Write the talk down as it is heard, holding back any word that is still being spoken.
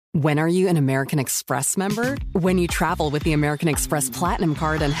When are you an American Express member? When you travel with the American Express Platinum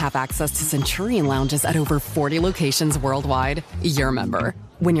Card and have access to Centurion Lounges at over 40 locations worldwide, you're a member.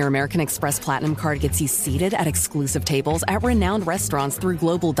 When your American Express Platinum Card gets you seated at exclusive tables at renowned restaurants through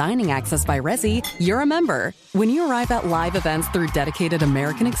global dining access by Resy, you're a member. When you arrive at live events through dedicated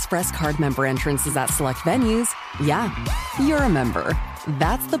American Express Card member entrances at select venues, yeah, you're a member.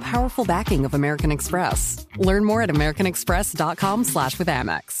 That's the powerful backing of American Express. Learn more at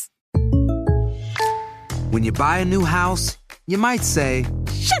americanexpress.com/withAmex. When you buy a new house, you might say,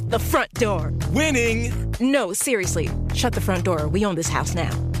 "Shut the front door." Winning. No, seriously. Shut the front door. We own this house now.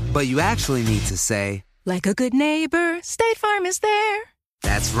 but you actually need to say, "Like a good neighbor, State Farm is there."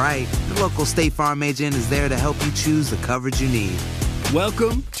 That's right. The local State Farm agent is there to help you choose the coverage you need.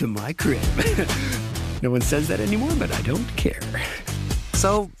 Welcome to my crib. No one says that anymore, but I don't care.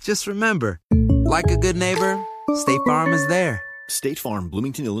 So just remember, like a good neighbor, State Farm is there. State Farm,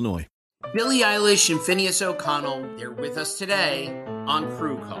 Bloomington, Illinois. Billie Eilish and Phineas O'Connell, they're with us today on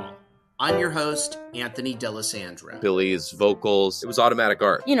Crew Call. I'm your host, Anthony D'Alessandro. Billie's vocals, it was automatic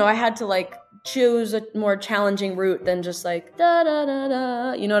art. You know, I had to choose a more challenging route than just da da da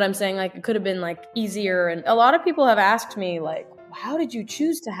da. You know what I'm saying? It could have been easier. And a lot of people have asked me how did you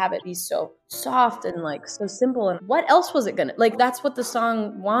choose to have it be so soft and so simple? And what else was it gonna that's what the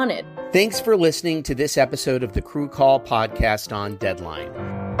song wanted. Thanks for listening to this episode of the Crew Call podcast on Deadline.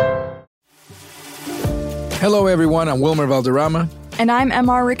 Hello everyone, I'm Wilmer Valderrama. And I'm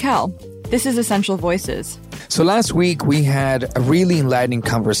MR Raquel. This is Essential Voices. So last week we had a really enlightening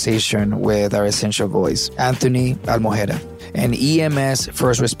conversation with our essential voice, Anthony Almojeda, an EMS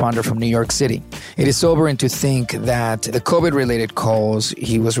first responder from New York City. It is sobering to think that the COVID-related calls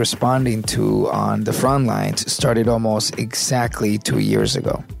he was responding to on the front lines started almost exactly 2 years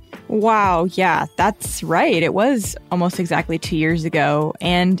ago. Wow, yeah, that's right. It was almost exactly 2 years ago.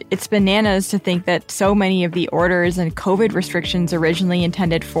 And it's bananas to think that so many of the orders and COVID restrictions originally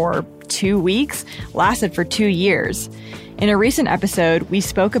intended for 2 weeks lasted for 2 years. In a recent episode, we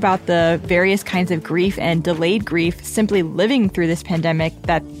spoke about the various kinds of grief and delayed grief simply living through this pandemic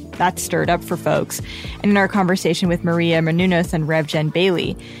that stirred up for folks, and in our conversation with Maria Menounos and Rev Jen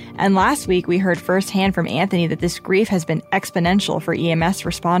Bailey. And last week, we heard firsthand from Anthony that this grief has been exponential for EMS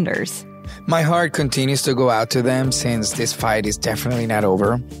responders. My heart continues to go out to them since this fight is definitely not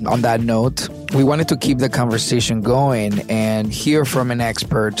over. On that note, we wanted to keep the conversation going and hear from an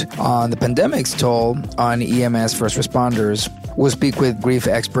expert on the pandemic's toll on EMS first responders. We'll speak with grief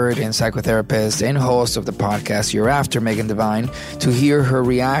expert and psychotherapist and host of the podcast Year After, Megan Devine, to hear her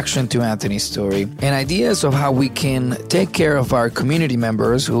reaction to Anthony's story and ideas of how we can take care of our community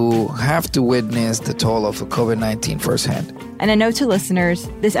members who have to witness the toll of COVID-19 firsthand. And a note to listeners,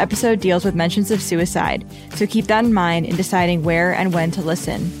 this episode deals with mentions of suicide, so keep that in mind in deciding where and when to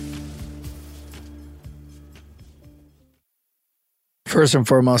listen. First and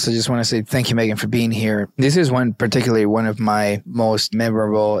foremost, I just want to say thank you, Megan, for being here. This is particularly one of my most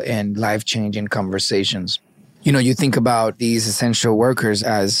memorable and life-changing conversations. You know, you think about these essential workers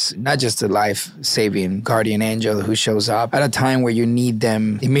as not just a life-saving guardian angel who shows up at a time where you need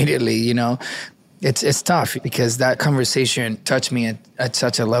them immediately, you know. It's tough because that conversation touched me at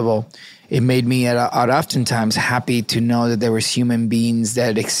such a level. It made me oftentimes happy to know that there was human beings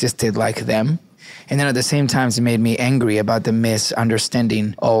that existed like them. And then at the same time, it made me angry about the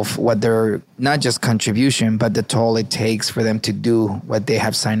misunderstanding of what their, not just contribution, but the toll it takes for them to do what they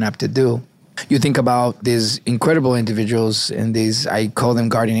have signed up to do. You think about these incredible individuals and these, I call them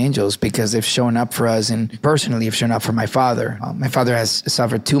guardian angels because they've shown up for us and personally have shown up for my father. My father has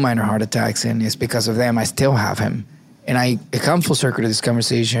suffered 2 minor heart attacks and it's because of them I still have him. And I come full circle to this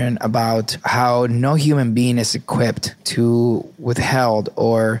conversation about how no human being is equipped to withhold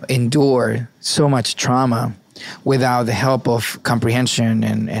or endure so much trauma without the help of comprehension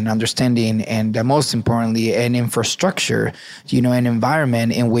and understanding, and most importantly, an infrastructure, an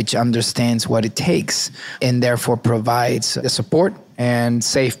environment in which understands what it takes and therefore provides the support and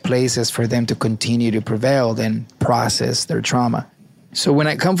safe places for them to continue to prevail and process their trauma. So when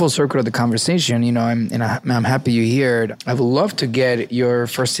I come full circle to the conversation, I'm happy you're here. I would love to get your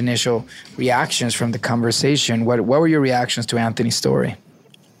first initial reactions from the conversation. What were your reactions to Anthony's story?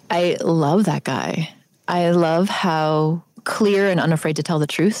 I love that guy. I love how clear and unafraid to tell the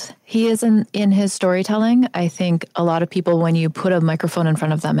truth he is in his storytelling. I think a lot of people, when you put a microphone in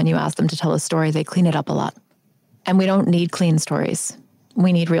front of them and you ask them to tell a story, they clean it up a lot. And we don't need clean stories.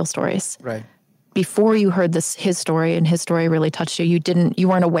 We need real stories. Right. Before you heard his story and his story really touched you, you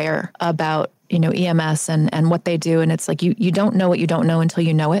weren't aware about, EMS and what they do. And it's like you don't know what you don't know until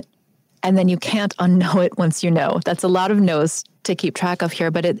you know it. And then you can't unknow it once you know. That's a lot of no's to keep track of here,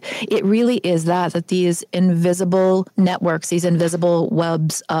 but it really is that these invisible networks, these invisible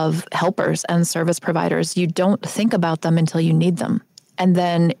webs of helpers and service providers, you don't think about them until you need them. And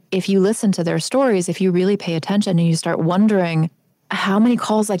then if you listen to their stories, if you really pay attention and you start wondering, how many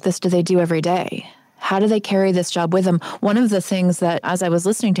calls like this do they do every day? How do they carry this job with them? One of the things that, as I was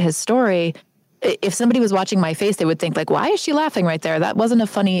listening to his story, if somebody was watching my face, they would think like, why is she laughing right there? That wasn't a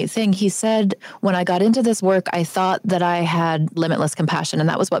funny thing. He said, when I got into this work, I thought that I had limitless compassion. And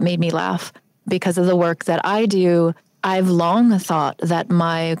that was what made me laugh. Because of the work that I do, I've long thought that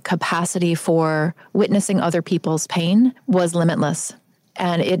my capacity for witnessing other people's pain was limitless.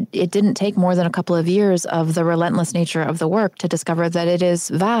 And it didn't take more than a couple of years of the relentless nature of the work to discover that it is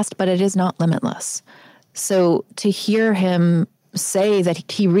vast, but it is not limitless. So to hear him say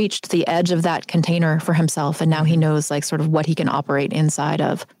that he reached the edge of that container for himself and now he knows like sort of what he can operate inside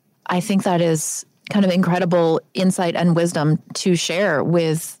of, I think that is kind of incredible insight and wisdom to share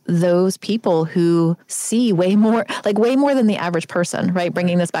with those people who see way more than the average person, right?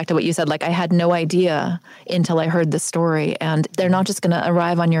 Bringing this back to what you said, like I had no idea until I heard this story, and they're not just going to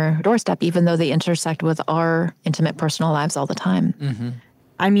arrive on your doorstep, even though they intersect with our intimate personal lives all the time. Mm-hmm.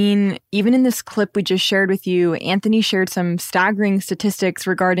 I mean, even in this clip we just shared with you, Anthony shared some staggering statistics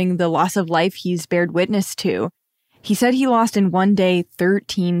regarding the loss of life he's bared witness to. He said he lost in one day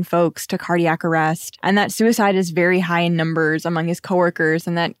 13 folks to cardiac arrest, and that suicide is very high in numbers among his coworkers,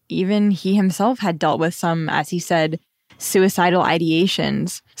 and that even he himself had dealt with some, as he said, suicidal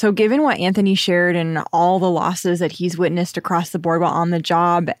ideations. So given what Anthony shared and all the losses that he's witnessed across the board while on the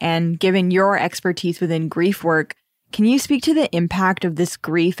job, and given your expertise within grief work, can you speak to the impact of this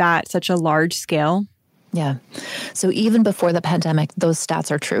grief at such a large scale? Yeah. So even before the pandemic, those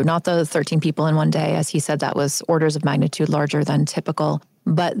stats are true. Not the 13 people in one day. As he said, that was orders of magnitude larger than typical.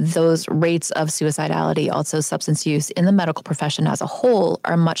 But those rates of suicidality, also substance use in the medical profession as a whole,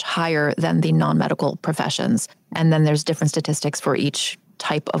 are much higher than the non-medical professions. And then there's different statistics for each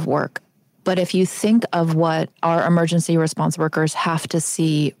type of work. But if you think of what our emergency response workers have to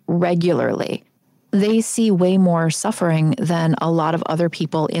see regularly, they see way more suffering than a lot of other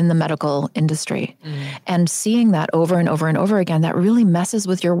people in the medical industry. And seeing that over and over and over again, that really messes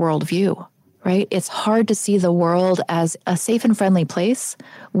with your worldview, right? It's hard to see the world as a safe and friendly place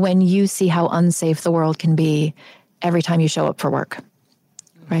when you see how unsafe the world can be every time you show up for work,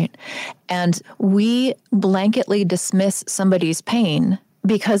 right? And we blanketly dismiss somebody's pain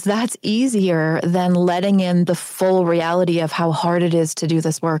because that's easier than letting in the full reality of how hard it is to do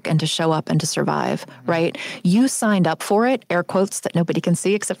this work and to show up and to survive, right? You signed up for it, air quotes that nobody can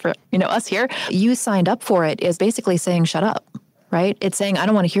see except for, us here. You signed up for it is basically saying, shut up, right? It's saying, I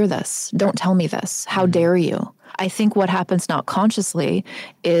don't want to hear this. Don't tell me this. How dare you? I think what happens not consciously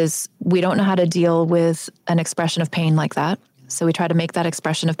is we don't know how to deal with an expression of pain like that. So we try to make that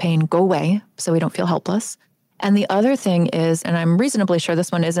expression of pain go away so we don't feel helpless. And the other thing is, and I'm reasonably sure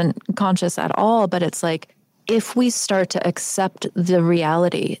this one isn't conscious at all, but it's like, if we start to accept the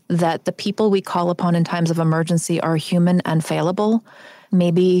reality that the people we call upon in times of emergency are human and fallible,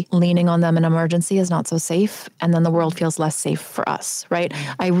 maybe leaning on them in emergency is not so safe, and then the world feels less safe for us, right?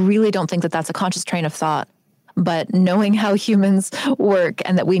 I really don't think that that's a conscious train of thought, but knowing how humans work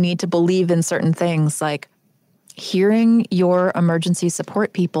and that we need to believe in certain things, like hearing your emergency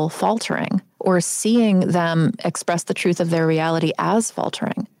support people faltering or seeing them express the truth of their reality as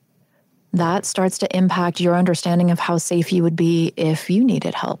faltering, that starts to impact your understanding of how safe you would be if you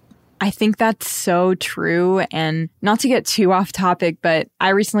needed help. I think that's so true. And not to get too off topic, but I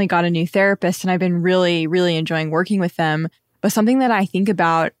recently got a new therapist and I've been really, really enjoying working with them. But something that I think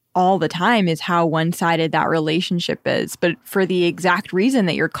about all the time is how one-sided that relationship is. But for the exact reason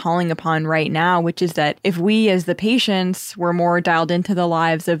that you're calling upon right now, which is that if we as the patients were more dialed into the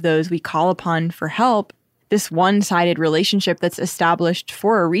lives of those we call upon for help, this one-sided relationship that's established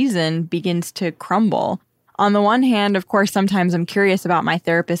for a reason begins to crumble. On the one hand, of course, sometimes I'm curious about my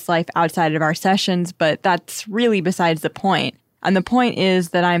therapist's life outside of our sessions, but that's really besides the point. And the point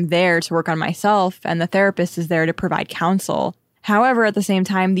is that I'm there to work on myself, and the therapist is there to provide counsel. However, at the same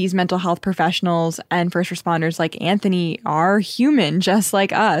time, these mental health professionals and first responders like Anthony are human, just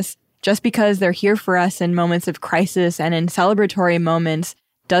like us. Just because they're here for us in moments of crisis and in celebratory moments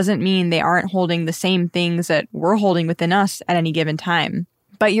doesn't mean they aren't holding the same things that we're holding within us at any given time.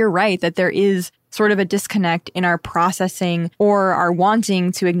 But you're right that there is sort of a disconnect in our processing or our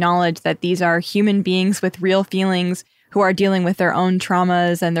wanting to acknowledge that these are human beings with real feelings who are dealing with their own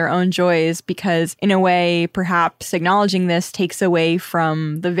traumas and their own joys, because in a way, perhaps acknowledging this takes away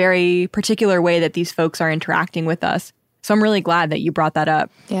from the very particular way that these folks are interacting with us. So I'm really glad that you brought that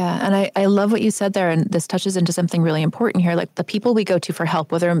up. Yeah, and I love what you said there, and this touches into something really important here. Like the people we go to for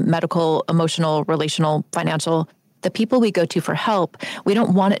help, whether medical, emotional, relational, financial, the people we go to for help, we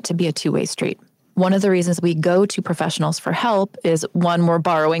don't want it to be a two-way street. One of the reasons we go to professionals for help is, one, we're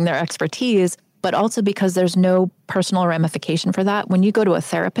borrowing their expertise, but also because there's no personal ramification for that. When you go to a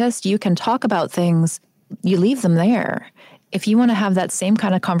therapist, you can talk about things, you leave them there. If you want to have that same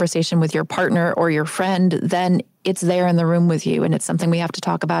kind of conversation with your partner or your friend, then it's there in the room with you, and it's something we have to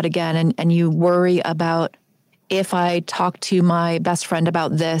talk about again. And you worry about, if I talk to my best friend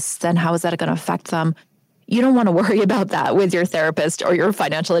about this, then how is that going to affect them? You don't want to worry about that with your therapist or your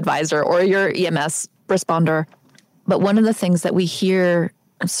financial advisor or your EMS responder. But one of the things that we hear,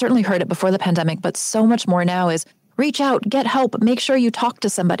 I've certainly heard it before the pandemic, but so much more now, is reach out, get help, make sure you talk to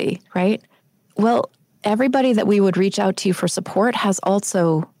somebody, right? Well, everybody that we would reach out to for support has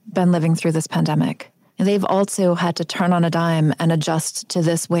also been living through this pandemic. They've also had to turn on a dime and adjust to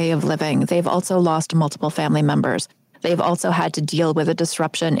this way of living. They've also lost multiple family members. They've also had to deal with a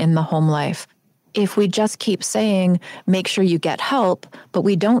disruption in the home life. If we just keep saying, make sure you get help, but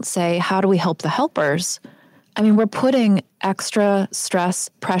we don't say, how do we help the helpers? I mean, we're putting extra stress,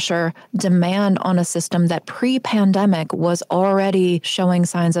 pressure, demand on a system that pre-pandemic was already showing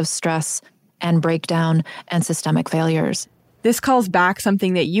signs of stress and breakdown and systemic failures. This calls back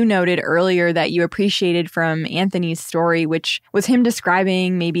something that you noted earlier that you appreciated from Anthony's story, which was him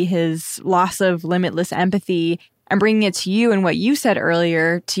describing maybe his loss of limitless empathy and bringing it to you. And what you said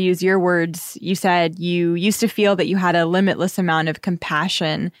earlier, to use your words, you said you used to feel that you had a limitless amount of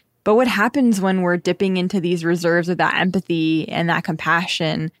compassion. But what happens when we're dipping into these reserves of that empathy and that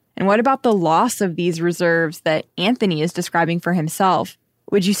compassion? And what about the loss of these reserves that Anthony is describing for himself?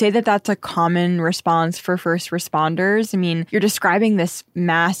 Would you say that that's a common response for first responders? I mean, you're describing this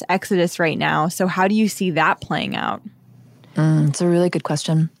mass exodus right now. So how do you see that playing out? It's a really good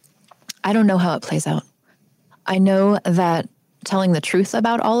question. I don't know how it plays out. I know that telling the truth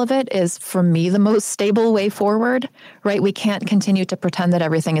about all of it is, for me, the most stable way forward, right? We can't continue to pretend that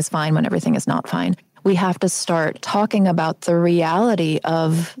everything is fine when everything is not fine. We have to start talking about the reality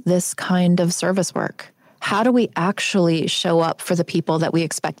of this kind of service work. How do we actually show up for the people that we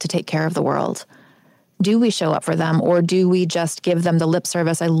expect to take care of the world? Do we show up for them, or do we just give them the lip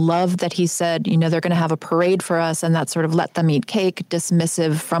service? I love that he said, they're going to have a parade for us, and that's sort of let them eat cake,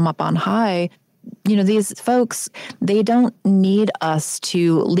 dismissive from up on high. These folks, they don't need us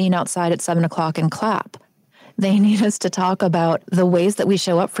to lean outside at 7:00 and clap. They need us to talk about the ways that we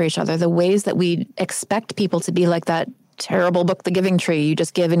show up for each other, the ways that we expect people to be like that terrible book, The Giving Tree. You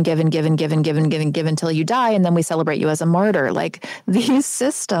just give and give and give and give and give and give and give until you die, and then we celebrate you as a martyr. Like, these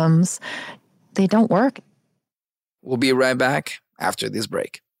systems, they don't work. We'll be right back after this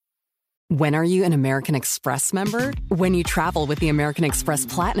break. When are you an American Express member? When you travel with the American Express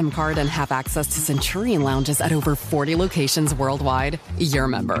Platinum Card and have access to Centurion Lounges at over 40 locations worldwide, you're a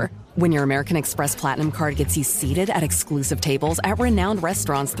member. When your American Express Platinum Card gets you seated at exclusive tables at renowned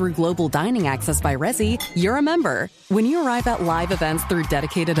restaurants through Global Dining Access by Resy, you're a member. When you arrive at live events through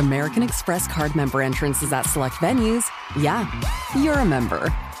dedicated American Express Card member entrances at select venues, yeah, you're a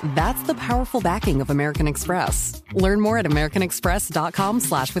member. That's the powerful backing of American Express. Learn more at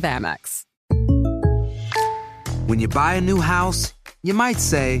americanexpress.com/withAmex. When you buy a new house, you might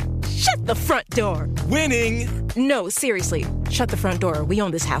say, Shut the front door. Winning! No, seriously. Shut the front door. We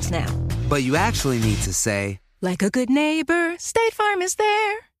own this house now. but you actually need to say, like a good neighbor, State Farm is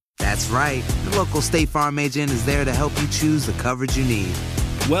there. That's right. The local State Farm agent is there to help you choose the coverage you need.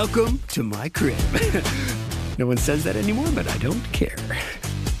 Welcome to my crib. No one says that anymore, but I don't care.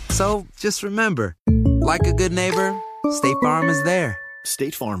 So just remember, like a good neighbor, State Farm is there.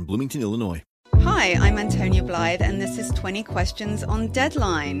 State Farm, Bloomington, Illinois. Hi, I'm Antonia Blythe, and this is 20 Questions on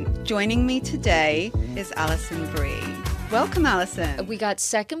Deadline. Joining me today is Alison Brie. Welcome, Alison. We got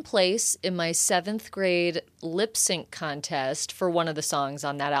second place in my 7th grade lip sync contest for one of the songs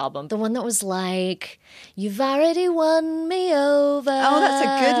on that album. The one that was like, you've already won me over. Oh, that's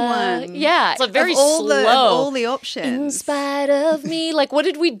a good one. Yeah. It's like very slow. Of all the options. In spite of me. Like, what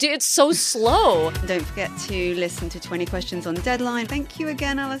did we do? It's so slow. Don't forget to listen to 20 Questions on Deadline. Thank you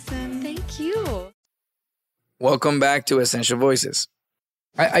again, Alison. Thank you. Welcome back to Essential Voices.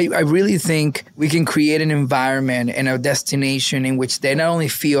 I really think we can create an environment and a destination in which they not only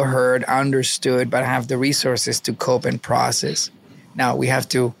feel heard, understood, but have the resources to cope and process. Now, we have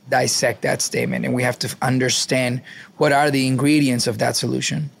to dissect that statement and we have to understand what are the ingredients of that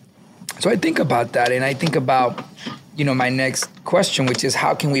solution. So I think about that, and I think about, my next question, which is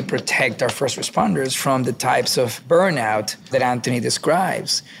how can we protect our first responders from the types of burnout that Anthony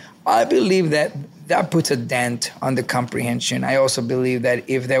describes? I believe that that puts a dent on the comprehension. I also believe that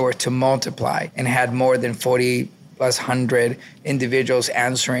if they were to multiply and had more than 40 plus 100 individuals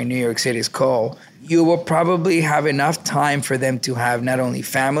answering New York City's call, you will probably have enough time for them to have not only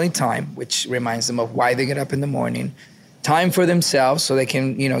family time, which reminds them of why they get up in the morning, time for themselves so they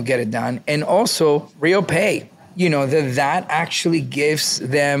can, get it done, and also real pay. That actually gives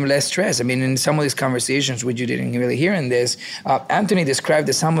them less stress. I mean, in some of these conversations, which you didn't really hear in this, Anthony described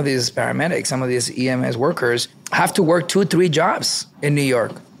that some of these paramedics, some of these EMS workers have to work 2-3 jobs in New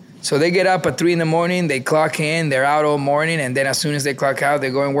York. So they get up at 3 a.m, they clock in, they're out all morning, and then as soon as they clock out,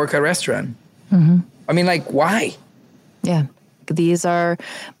 they go and work at a restaurant. Mm-hmm. I mean, why? Yeah. These are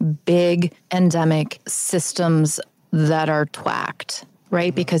big endemic systems that are twacked,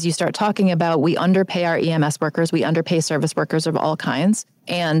 right? Because you start talking about we underpay our EMS workers, we underpay service workers of all kinds.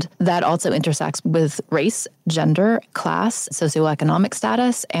 And that also intersects with race, gender, class, socioeconomic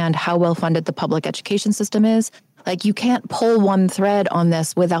status, and how well-funded the public education system is. You can't pull one thread on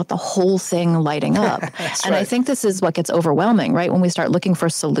this without the whole thing lighting up. And right. I think this is what gets overwhelming, right? When we start looking for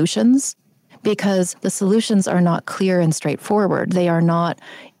solutions, because the solutions are not clear and straightforward. They are not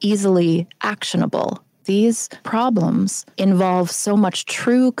easily actionable. These problems involve so much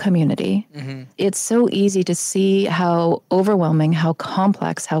true community. Mm-hmm. It's so easy to see how overwhelming, how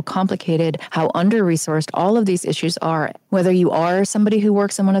complex, how complicated, how under-resourced all of these issues are. Whether you are somebody who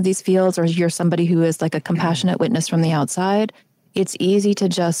works in one of these fields or you're somebody who is like a compassionate witness from the outside, it's easy to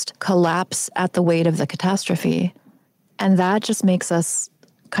just collapse at the weight of the catastrophe. And that just makes us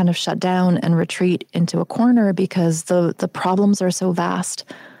kind of shut down and retreat into a corner because the problems are so vast.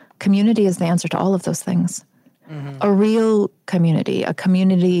 Community is the answer to all of those things. Mm-hmm. A real community, a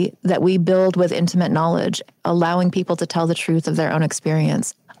community that we build with intimate knowledge, allowing people to tell the truth of their own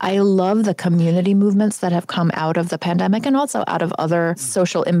experience. I love the community movements that have come out of the pandemic and also out of other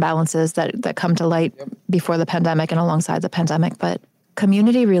social imbalances that come to light before the pandemic and alongside the pandemic. But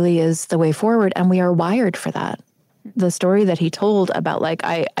community really is the way forward, and we are wired for that. The story that he told about,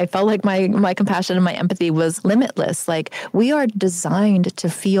 I felt like my compassion and my empathy was limitless. We are designed to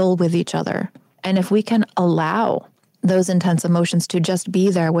feel with each other. And if we can allow those intense emotions to just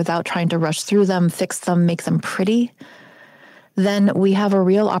be there without trying to rush through them, fix them, make them pretty, then we have a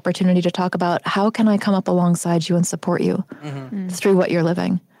real opportunity to talk about how can I come up alongside you and support you through what you're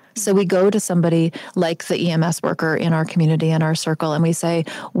living. So we go to somebody like the EMS worker in our community, in our circle, and we say,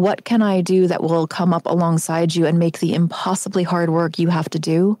 what can I do that will come up alongside you and make the impossibly hard work you have to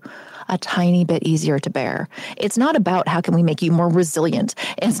do a tiny bit easier to bear? It's not about how can we make you more resilient.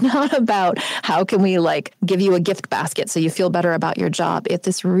 It's not about how can we give you a gift basket so you feel better about your job.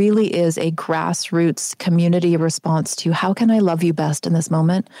 This really is a grassroots community response to how can I love you best in this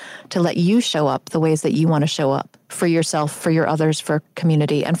moment to let you show up the ways that you want to show up for yourself, for your others, for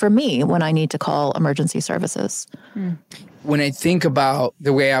community, and for me when I need to call emergency services. When I think about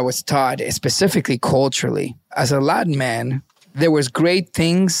the way I was taught, specifically culturally, as a Latin man, there was great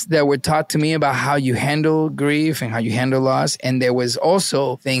things that were taught to me about how you handle grief and how you handle loss. And there was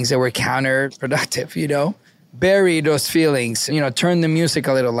also things that were counterproductive, Bury those feelings, turn the music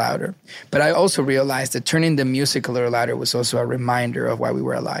a little louder. But I also realized that turning the music a little louder was also a reminder of why we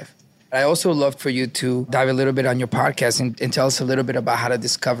were alive. I also loved for you to dive a little bit on your podcast and tell us a little bit about how to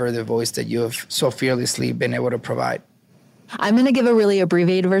discover the voice that you have so fearlessly been able to provide. I'm going to give a really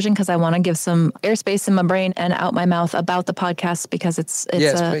abbreviated version because I want to give some airspace in my brain and out my mouth about the podcast because it's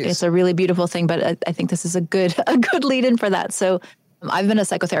a really beautiful thing. But I think this is a good lead in for that. So I've been a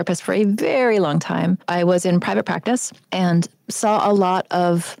psychotherapist for a very long time. I was in private practice and saw a lot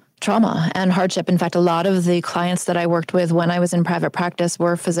of trauma and hardship. In fact, a lot of the clients that I worked with when I was in private practice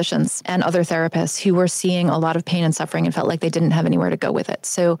were physicians and other therapists who were seeing a lot of pain and suffering and felt like they didn't have anywhere to go with it.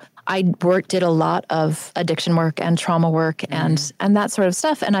 So I did a lot of addiction work and trauma work and that sort of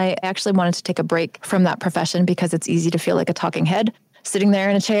stuff. And I actually wanted to take a break from that profession because it's easy to feel like a talking head, sitting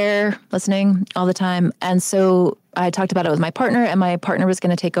there in a chair, listening all the time. And so I talked about it with my partner, and my partner was going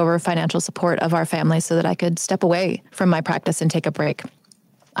to take over financial support of our family so that I could step away from my practice and take a break.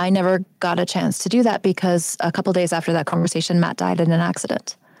 I never got a chance to do that because a couple days after that conversation, Matt died in an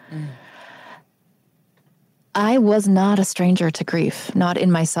accident. I was not a stranger to grief, not in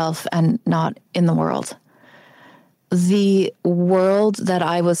myself and not in the world. The world that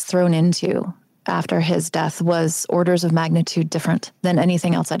I was thrown into after his death was orders of magnitude different than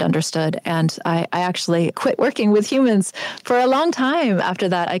anything else I'd understood. And I actually quit working with humans for a long time after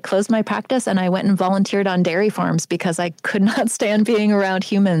that. I closed my practice and I went and volunteered on dairy farms because I could not stand being around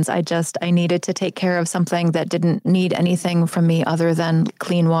humans. I needed to take care of something that didn't need anything from me other than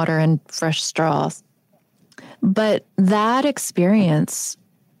clean water and fresh straws. But that experience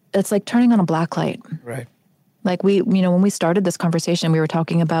it's like turning on a black light. Right. Like when we started this conversation, we were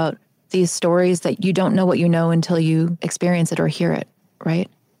talking about these stories that you don't know what you know until you experience it or hear it, right?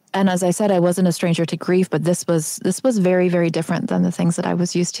 And as I said, I wasn't a stranger to grief, but this was very, very different than the things that I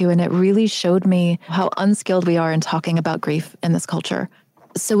was used to. And it really showed me how unskilled we are in talking about grief in this culture.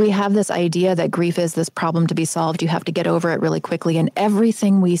 So we have this idea that grief is this problem to be solved. You have to get over it really quickly. And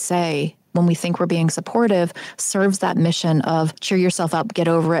everything we say when we think we're being supportive serves that mission of cheer yourself up, get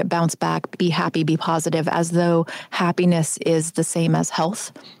over it, bounce back, be happy, be positive, as though happiness is the same as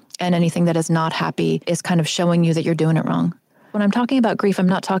health. And anything that is not happy is kind of showing you that you're doing it wrong. When I'm talking about grief, I'm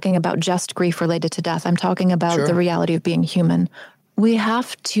not talking about just grief related to death. I'm talking about the reality of being human. We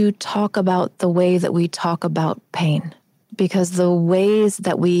have to talk about the way that we talk about pain, because the ways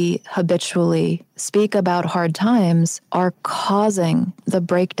that we habitually speak about hard times are causing the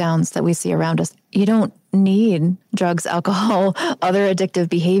breakdowns that we see around us. You don't need drugs, alcohol, other addictive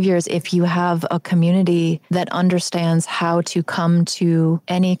behaviors if you have a community that understands how to come to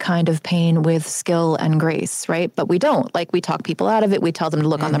any kind of pain with skill and grace, right? But we don't. Like, we talk people out of it. We tell them to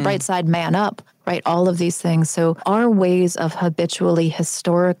look on the bright side, man up, right? All of these things. So our ways of habitually,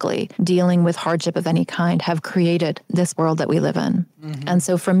 historically dealing with hardship of any kind have created this world that we live in. And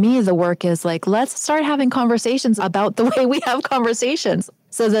so for me, the work is like, let's start having conversations about the way we have conversations.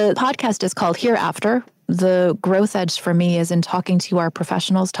 So the podcast is called Hereafter. The growth edge for me is in talking to our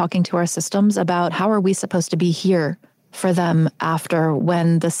professionals, talking to our systems about how are we supposed to be here for them after,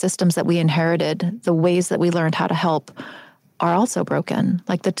 when the systems that we inherited, the ways that we learned how to help, are also broken.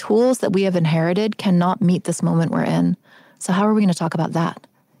 Like, the tools that we have inherited cannot meet this moment we're in. So how are we going to talk about that?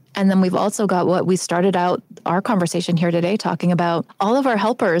 And then we've also got what we started out our conversation here today talking about. All of our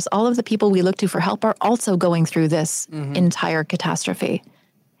helpers, all of the people we look to for help are also going through this entire catastrophe.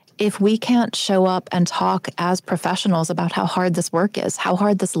 If we can't show up and talk as professionals about how hard this work is, how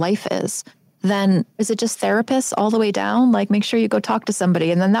hard this life is, then is it just therapists all the way down? Like, make sure you go talk to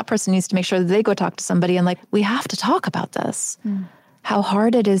somebody. And then that person needs to make sure that they go talk to somebody. And like, we have to talk about this. How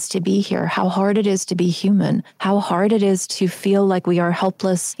hard it is to be here, how hard it is to be human, how hard it is to feel like we are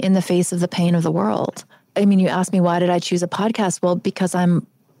helpless in the face of the pain of the world. I mean, you asked me, why did I choose a podcast? Well, because I'm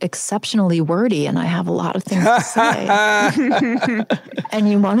exceptionally wordy and I have a lot of things to say. And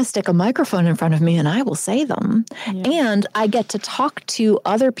you want to stick a microphone in front of me and I will say them. And I get to talk to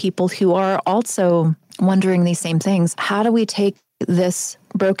other people who are also wondering these same things. How do we take this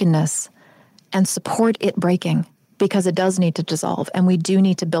brokenness and support it breaking? Because it does need to dissolve, and we do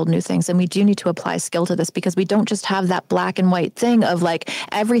need to build new things, and we do need to apply skill to this, because we don't just have that black and white thing of like,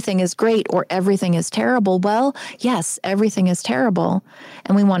 everything is great or everything is terrible. Well, yes, everything is terrible,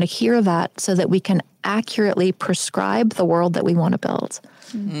 and we want to hear that so that we can accurately prescribe the world that we want to build.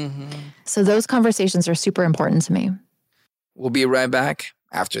 So those conversations are super important to me. We'll be right back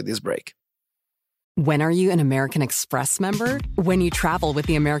after this break. When are you an American Express member? When you travel with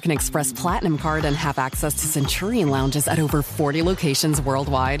the American Express Platinum Card and have access to Centurion Lounges at over 40 locations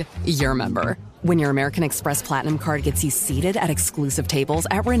worldwide, you're a member. When your American Express Platinum Card gets you seated at exclusive tables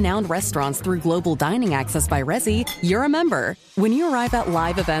at renowned restaurants through Global Dining Access by Resy, you're a member. When you arrive at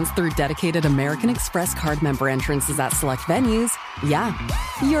live events through dedicated American Express Card member entrances at select venues, yeah,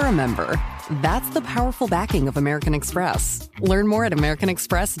 you're a member. That's the powerful backing of American Express. Learn more at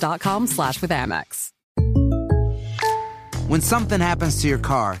americanexpress.com/withAmex. When something happens to your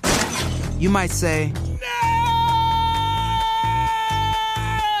car, you might say,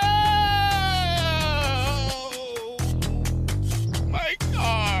 My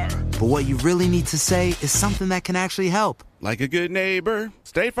car! But what you really need to say is something that can actually help. Like a good neighbor,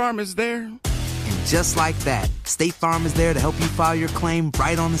 State Farm is there. And just like that, State Farm is there to help you file your claim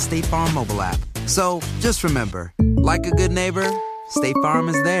right on the State Farm mobile app. So just remember, like a good neighbor, State Farm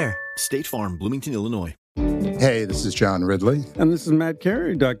is there. State Farm, Bloomington, Illinois. Hey, this is John Ridley. And this is Matt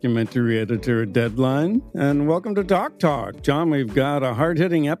Carey, documentary editor at Deadline. And welcome to Doc Talk. John, we've got a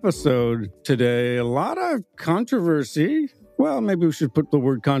hard-hitting episode today. A lot of controversy. Well, maybe we should put the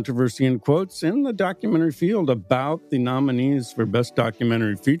word controversy in quotes in the documentary field about the nominees for Best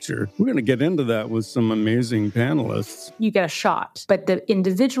Documentary Feature. We're going to get into that with some amazing panelists. You get a shot, but the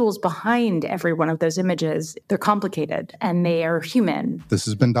individuals behind every one of those images, they're complicated and they are human. This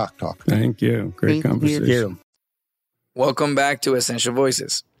has been Doc Talk. Thank you. Great conversation. Thank you. Welcome back to Essential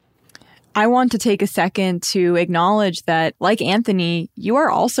Voices. I want to take a second to acknowledge that, like Anthony, you are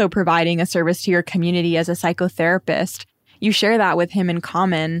also providing a service to your community as a psychotherapist. You share that with him in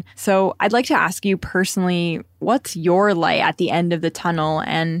common. So I'd like to ask you personally, what's your light at the end of the tunnel,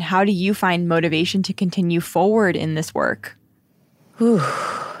 and how do you find motivation to continue forward in this work?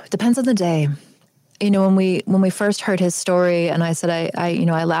 Depends on the day. when we first heard his story, and I said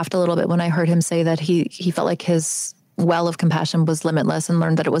I laughed a little bit when I heard him say that he felt like his well of compassion was limitless and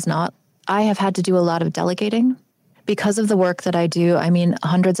learned that it was not. I have had to do a lot of delegating because of the work that I do. I mean,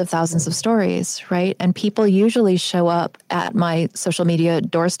 hundreds of thousands of stories, right? And people usually show up at my social media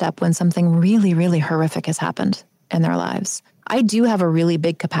doorstep when something really, really horrific has happened in their lives. I do have a really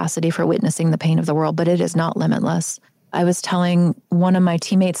big capacity for witnessing the pain of the world, but it is not limitless. I was telling one of my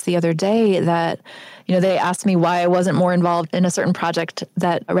teammates the other day that, they asked me why I wasn't more involved in a certain project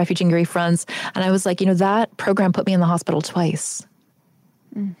that Refugee and Grief runs. And I was like, that program put me in the hospital twice.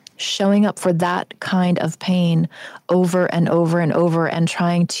 Showing up for that kind of pain over and over and over and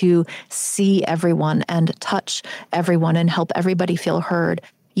trying to see everyone and touch everyone and help everybody feel heard.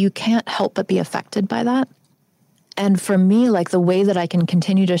 You can't help but be affected by that. And for me, like the way that I can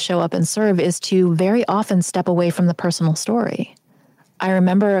continue to show up and serve is to very often step away from the personal story. I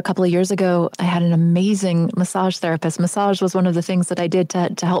remember a couple of years ago, I had an amazing massage therapist. Massage was one of the things that I did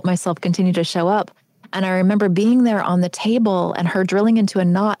to help myself continue to show up. And I remember being there on the table and her drilling into a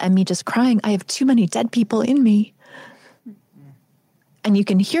knot and me just crying, I have too many dead people in me. And you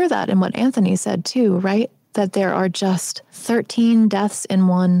can hear that in what Anthony said too, right? That there are just 13 deaths in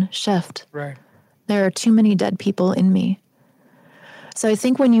one shift. Right. There are too many dead people in me. So I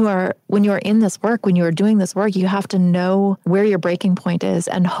think when you are in this work, when you are doing this work, you have to know where your breaking point is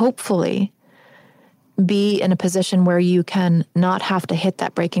and hopefully be in a position where you can not have to hit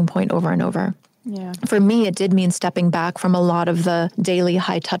that breaking point over and over. Yeah. For me, it did mean stepping back from a lot of the daily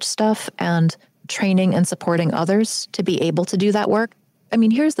high-touch stuff and training and supporting others to be able to do that work. I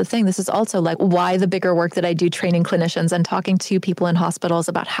mean, here's the thing. This is also like why the bigger work that I do training clinicians and talking to people in hospitals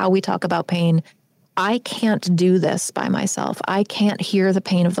about how we talk about pain. I can't do this by myself. I can't hear the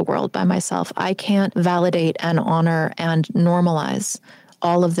pain of the world by myself. I can't validate and honor and normalize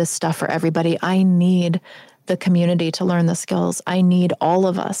all of this stuff for everybody. I need the community to learn the skills. I need all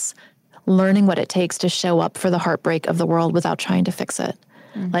of us learning what it takes to show up for the heartbreak of the world without trying to fix it.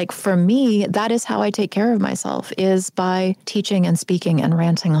 Like for me, that is how I take care of myself, is by teaching and speaking and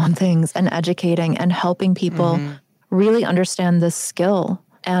ranting on things and educating and helping people really understand this skill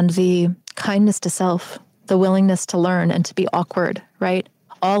and the kindness to self, the willingness to learn and to be awkward, right?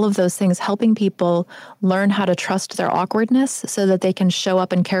 All of those things, helping people learn how to trust their awkwardness so that they can show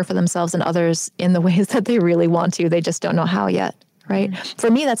up and care for themselves and others in the ways that they really want to. They just don't know how yet, right? For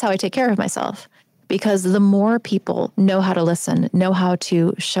me, that's how I take care of myself. Because the more people know how to listen, know how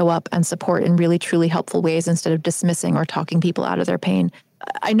to show up and support in really, truly helpful ways instead of dismissing or talking people out of their pain.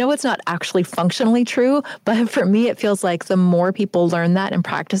 I know it's not actually functionally true, but for me, it feels like the more people learn that and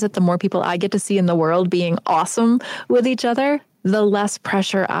practice it, the more people I get to see in the world being awesome with each other, the less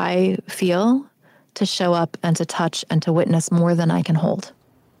pressure I feel to show up and to touch and to witness more than I can hold.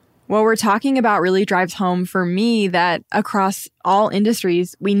 What we're talking about really drives home for me that across all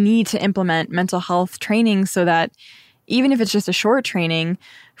industries, we need to implement mental health training so that even if it's just a short training,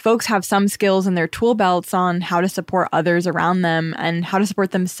 folks have some skills in their tool belts on how to support others around them and how to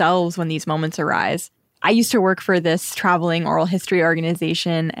support themselves when these moments arise. I used to work for this traveling oral history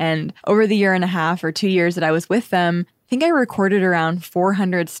organization, and over the 1.5 or 2 years that I was with them, I think I recorded around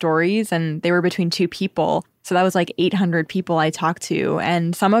 400 stories, and they were between 2 people. So that was like 800 people I talked to.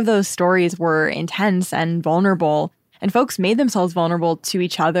 And some of those stories were intense and vulnerable. And folks made themselves vulnerable to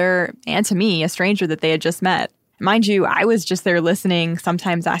each other and to me, a stranger that they had just met. Mind you, I was just there listening,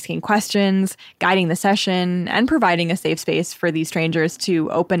 sometimes asking questions, guiding the session, and providing a safe space for these strangers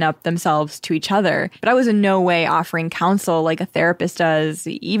to open up themselves to each other. But I was in no way offering counsel like a therapist does,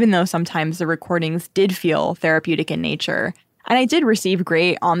 even though sometimes the recordings did feel therapeutic in nature. And I did receive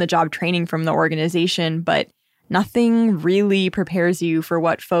great on-the-job training from the organization, but nothing really prepares you for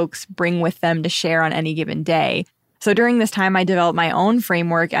what folks bring with them to share on any given day. So during this time, I developed my own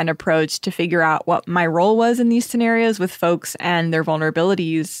framework and approach to figure out what my role was in these scenarios with folks and their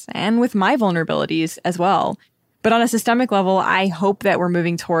vulnerabilities, and with my vulnerabilities as well. But on a systemic level, I hope that we're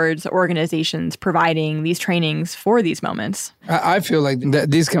moving towards organizations providing these trainings for these moments. I feel like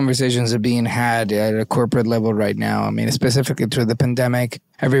these conversations are being had at a corporate level right now. I mean, specifically through the pandemic,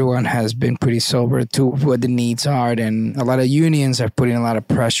 everyone has been pretty sober to what the needs are. And a lot of unions are putting a lot of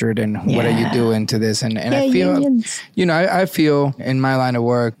pressure on what are you doing to this? And I feel, unions. I feel in my line of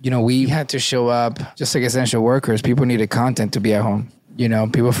work, we had to show up just like essential workers. People needed content to be at home.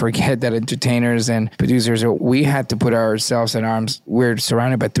 People forget that entertainers and producers, we had to put ourselves in arms. We're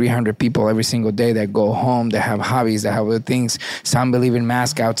surrounded by 300 people every single day that go home, that have hobbies, that have other things. Some believe in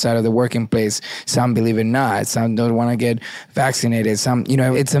masks outside of the working place. Some believe in not. Some don't want to get vaccinated. Some,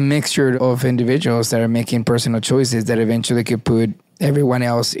 it's a mixture of individuals that are making personal choices that eventually could put everyone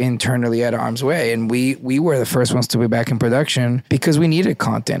else internally at arm's way. And we were the first ones to be back in production because we needed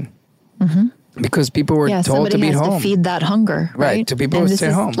content. Mm-hmm. Because people were told to be home. Somebody has to feed that hunger, right? To people who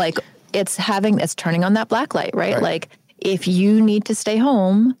stay home. Like, it's turning on that black light, right? Like, if you need to stay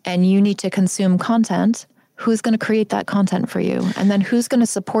home and you need to consume content, who's going to create that content for you? And then who's going to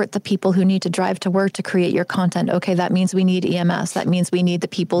support the people who need to drive to work to create your content? Okay, that means we need EMS. That means we need the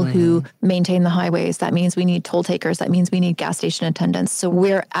people who maintain the highways. That means we need toll takers. That means we need gas station attendants. So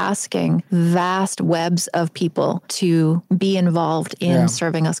we're asking vast webs of people to be involved in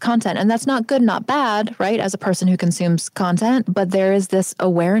serving us content. And that's not good, not bad, right? As a person who consumes content, but there is this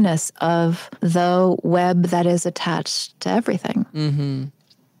awareness of the web that is attached to everything. Mm-hmm.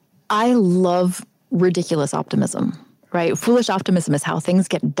 I love ridiculous optimism, right? Foolish optimism is how things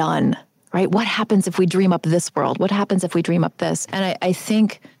get done, right? What happens if we dream up this world? What happens if we dream up this? And I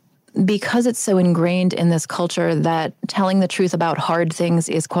think because it's so ingrained in this culture that telling the truth about hard things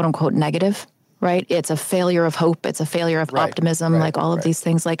is quote unquote negative, right? It's a failure of hope. It's a failure of optimism, like all of these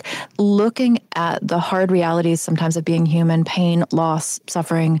things. Like looking at the hard realities sometimes of being human, pain, loss,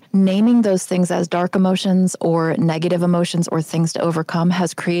 suffering, naming those things as dark emotions or negative emotions or things to overcome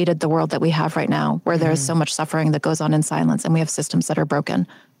has created the world that we have right now, where there is so much suffering that goes on in silence and we have systems that are broken.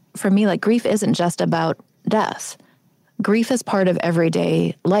 For me, like grief isn't just about death. Grief is part of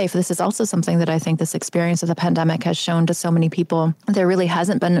everyday life. This is also something that I think this experience of the pandemic has shown to so many people. There really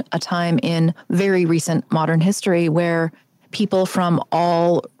hasn't been a time in very recent modern history where people from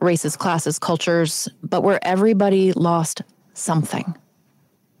all races, classes, cultures, but where everybody lost something.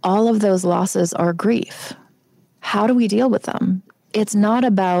 All of those losses are grief. How do we deal with them? It's not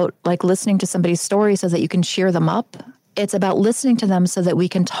about like listening to somebody's story so that you can cheer them up. It's about listening to them so that we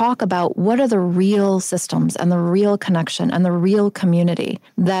can talk about what are the real systems and the real connection and the real community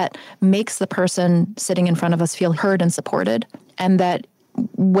that makes the person sitting in front of us feel heard and supported. And that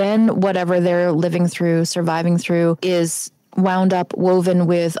when whatever they're living through, surviving through is wound up, woven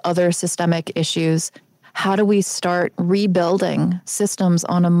with other systemic issues, how do we start rebuilding systems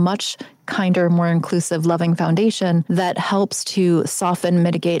on a much kinder, more inclusive, loving foundation that helps to soften,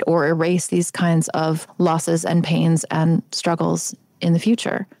 mitigate, or erase these kinds of losses and pains and struggles in the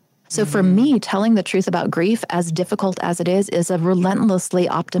future? So for me, telling the truth about grief, as difficult as it is a relentlessly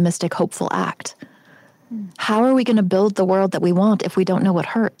optimistic, hopeful act. How are we going to build the world that we want if we don't know what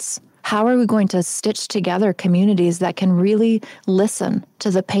hurts? How are we going to stitch together communities that can really listen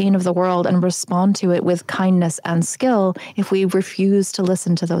to the pain of the world and respond to it with kindness and skill if we refuse to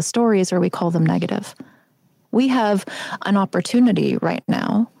listen to those stories or we call them negative? We have an opportunity right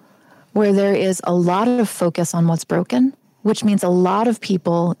now where there is a lot of focus on what's broken, which means a lot of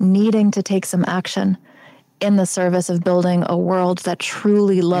people needing to take some action in the service of building a world that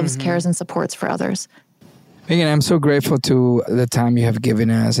truly loves, cares, and supports for others. Megan, I'm so grateful to the time you have given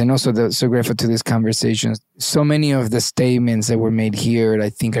us and also so grateful to these conversations. So many of the statements that were made here, I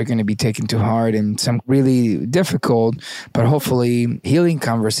think, are going to be taken to heart, and some really difficult, but hopefully healing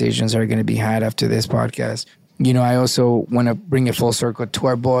conversations are going to be had after this podcast. You know, I also want to bring it full circle to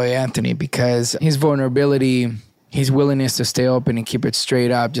our boy, Anthony, because his vulnerability, his willingness to stay open and keep it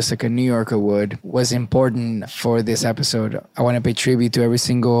straight up, just like a New Yorker would, was important for this episode. I want to pay tribute to every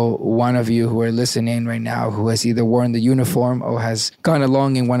single one of you who are listening right now, who has either worn the uniform or has gone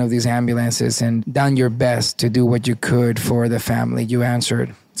along in one of these ambulances and done your best to do what you could for the family you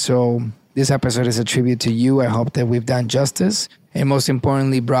answered. So this episode is a tribute to you. I hope that we've done justice and most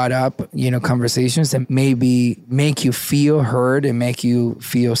importantly brought up, conversations that maybe make you feel heard and make you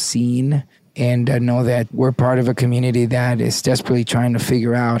feel seen. And know that we're part of a community that is desperately trying to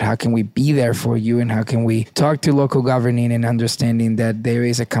figure out how can we be there for you and how can we talk to local governing and understanding that there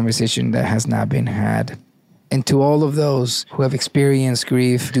is a conversation that has not been had. And to all of those who have experienced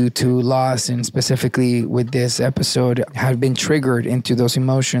grief due to loss, and specifically with this episode, have been triggered into those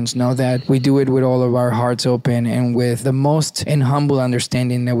emotions, know that we do it with all of our hearts open and with the most and humble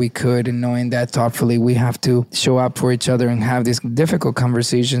understanding that we could, and knowing that thoughtfully we have to show up for each other and have these difficult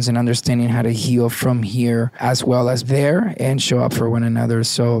conversations and understanding how to heal from here as well as there and show up for one another.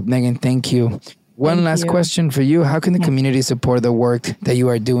 So, Megan, thank you. One last question for you. How can the community support the work that you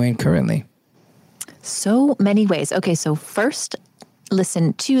are doing currently? So many ways. Okay, so first,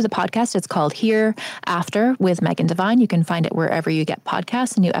 listen to the podcast. It's called Hereafter with Megan Devine. You can find it wherever you get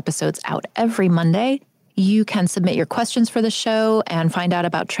podcasts. New episodes out every Monday. You can submit your questions for the show and find out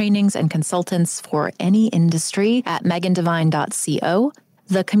about trainings and consultants for any industry at megandevine.co.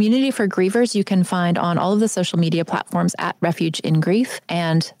 The community for grievers you can find on all of the social media platforms at Refuge in Grief,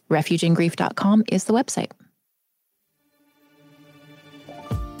 and refugeingrief.com is the website.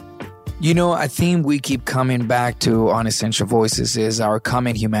 You know, I think we keep coming back to on Essential Voices is our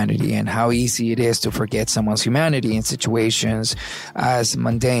common humanity and how easy it is to forget someone's humanity in situations as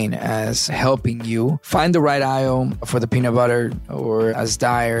mundane as helping you find the right aisle for the peanut butter or as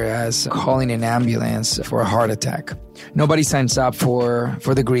dire as calling an ambulance for a heart attack. Nobody signs up for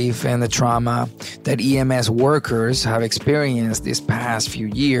the grief and the trauma that EMS workers have experienced these past few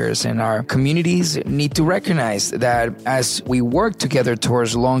years, and our communities need to recognize that as we work together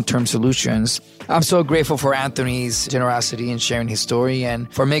towards long-term solutions. I'm so grateful for Anthony's generosity in sharing his story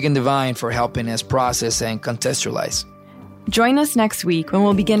and for Megan Devine for helping us process and contextualize. Join us next week when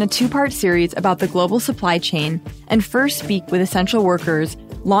we'll begin a 2-part series about the global supply chain and first speak with essential workers,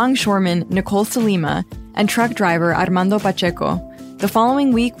 longshoreman Nicole Salima, and truck driver Armando Pacheco. The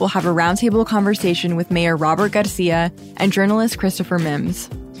following week, we'll have a roundtable conversation with Mayor Robert Garcia and journalist Christopher Mims.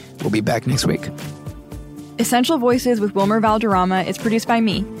 We'll be back next week. Essential Voices with Wilmer Valderrama is produced by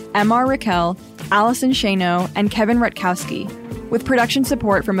me, M.R. Raquel, Allison Shano, and Kevin Rutkowski, with production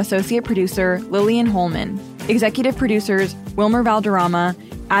support from associate producer Lillian Holman, executive producers Wilmer Valderrama,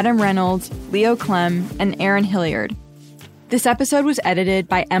 Adam Reynolds, Leo Clem, and Aaron Hilliard. This episode was edited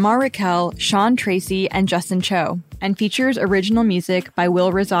by M.R. Raquel, Sean Tracy, and Justin Cho, and features original music by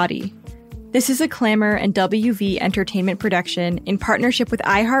Will Rosati. This is a Clamor and WV Entertainment production in partnership with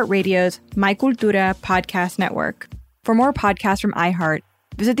iHeartRadio's My Cultura podcast network. For more podcasts from iHeart,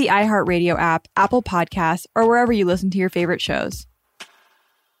 visit the iHeartRadio app, Apple Podcasts, or wherever you listen to your favorite shows.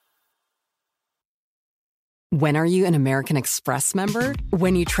 When are you an American Express member?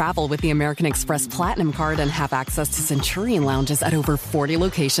 When you travel with the American Express Platinum Card and have access to Centurion Lounges at over 40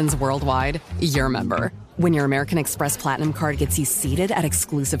 locations worldwide, you're a member. When your American Express Platinum Card gets you seated at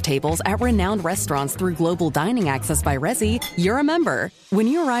exclusive tables at renowned restaurants through Global Dining Access by Resy, you're a member. When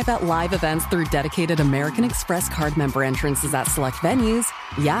you arrive at live events through dedicated American Express Card member entrances at select venues,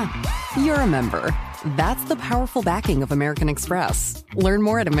 yeah, you're a member. That's the powerful backing of American Express. Learn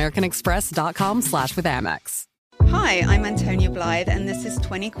more at americanexpress.com/withAmex. Hi, I'm Antonia Blythe, and this is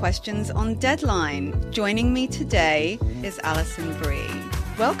 20 Questions on Deadline. Joining me today is Alison Brie.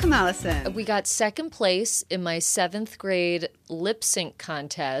 Welcome, Alison. We got second place in my 7th grade lip sync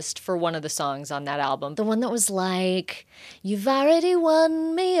contest for one of the songs on that album. The one that was like, "You've already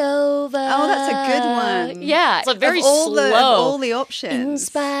won me over." Oh, that's a good one. Yeah. It's very slow. Of all the options. In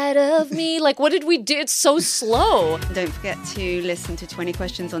spite of me. Like, what did we do? It's so slow. Don't forget to listen to 20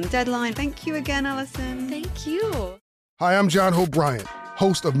 Questions on Deadline. Thank you again, Alison. Thank you. Hi, I'm John Hope Bryant,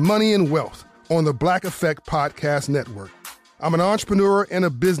 host of Money and Wealth on the Black Effect Podcast Network. I'm an entrepreneur and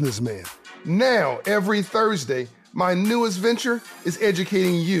a businessman. Now, every Thursday, my newest venture is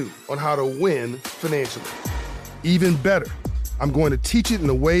educating you on how to win financially. Even better, I'm going to teach it in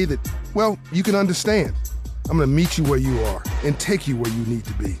a way that, well, you can understand. I'm going to meet you where you are and take you where you need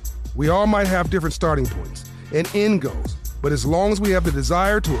to be. We all might have different starting points and end goals, but as long as we have the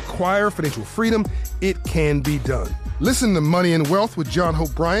desire to acquire financial freedom, it can be done. Listen to Money and Wealth with John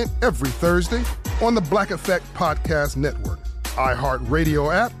Hope Bryant every Thursday on the Black Effect Podcast Network,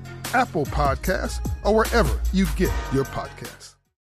 iHeartRadio app, Apple Podcasts, or wherever you get your podcasts.